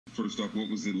First off, what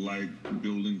was it like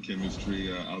building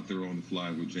chemistry out there on the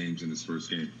fly with James in his first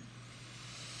game?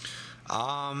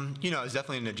 It's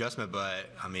definitely an adjustment, but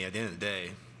I mean, at the end of the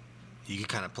day, you can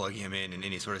kind of plug him in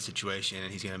any sort of situation,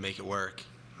 and he's going to make it work.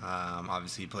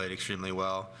 Obviously, he played extremely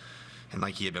well, and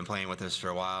like he had been playing with us for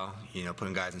a while.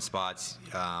 Putting guys in spots.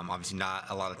 Obviously, not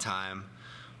a lot of time,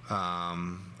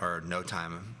 or no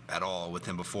time at all with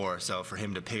him before. So for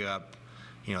him to pick up,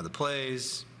 the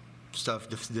plays, stuff,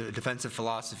 the defensive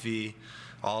philosophy,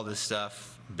 all this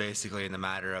stuff, basically in the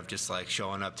matter of just like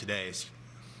showing up today is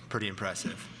pretty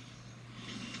impressive.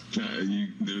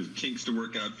 There's kinks to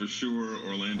work out for sure.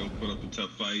 Orlando put up a tough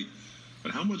fight,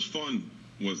 but how much fun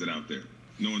was it out there,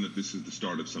 knowing that this is the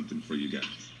start of something for you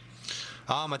guys?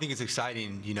 I think it's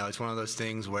exciting. It's one of those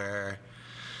things where,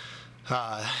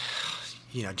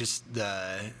 just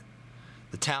the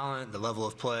talent, the level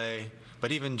of play,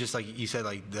 but even just like you said,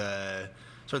 like the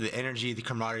sort of the energy, the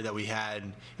camaraderie that we had,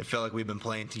 it felt like we've been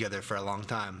playing together for a long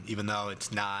time, even though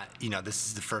it's not, this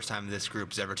is the first time this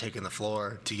group's ever taken the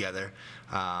floor together.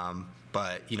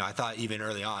 But I thought even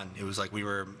early on, it was like we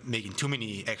were making too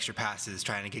many extra passes,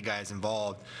 trying to get guys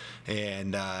involved,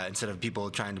 and instead of people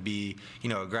trying to be,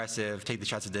 aggressive, take the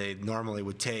shots that they normally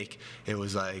would take, it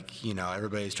was like,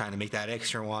 everybody's trying to make that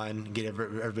extra one, get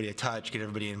everybody a touch, get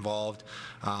everybody involved,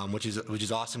 which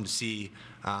is awesome to see.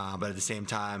 But at the same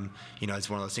time, it's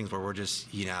one of those things where we're just,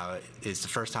 it's the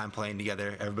first time playing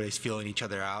together. Everybody's feeling each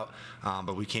other out,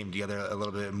 but we came together a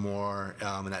little bit more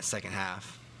in that second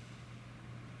half.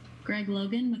 Greg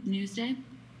Logan with Newsday.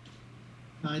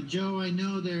 Joe, I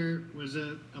know there was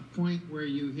a point where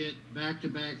you hit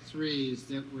back-to-back threes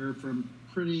that were from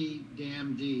pretty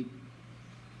damn deep.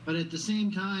 But at the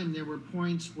same time, there were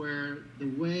points where the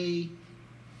way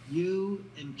you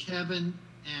and Kevin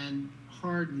and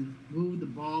Harden moved the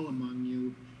ball among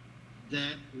you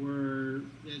that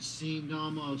seemed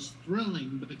almost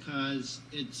thrilling because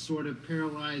it sort of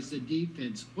paralyzed the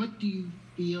defense. What do you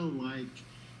feel like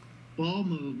ball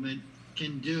movement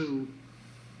can do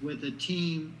with a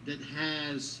team that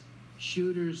has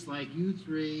shooters like you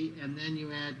three, and then you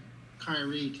add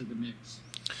Kyrie to the mix?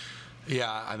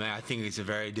 Yeah, I mean, I think it's a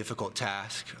very difficult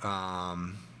task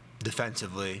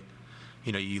defensively.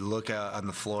 You look out on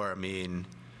the floor, I mean,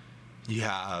 you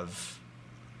have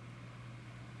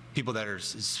people that are,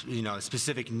 a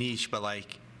specific niche, but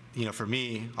like, for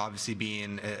me, obviously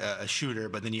being a shooter,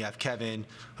 but then you have Kevin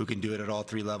who can do it at all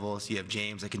three levels. You have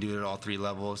James that can do it at all three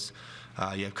levels.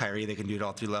 You have Kyrie that can do it at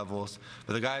all three levels.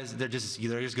 But the guys, they're just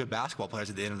good basketball players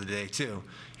at the end of the day too.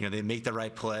 They make the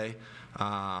right play.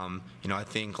 I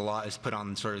think a lot is put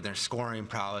on sort of their scoring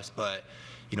prowess, but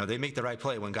they make the right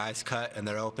play. When guys cut and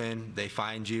they're open, they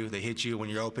find you, they hit you. When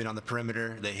you're open on the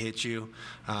perimeter, they hit you.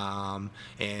 And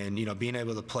being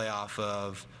able to play off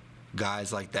of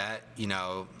guys like that,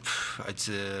 it's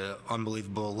an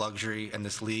unbelievable luxury in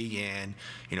this league, and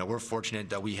we're fortunate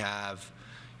that we have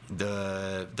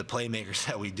the playmakers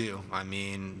that we do. I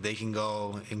mean, they can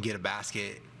go and get a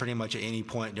basket pretty much at any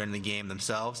point during the game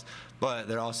themselves, but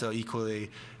they're also equally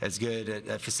as good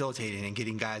at facilitating and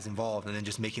getting guys involved and then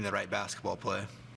just making the right basketball play.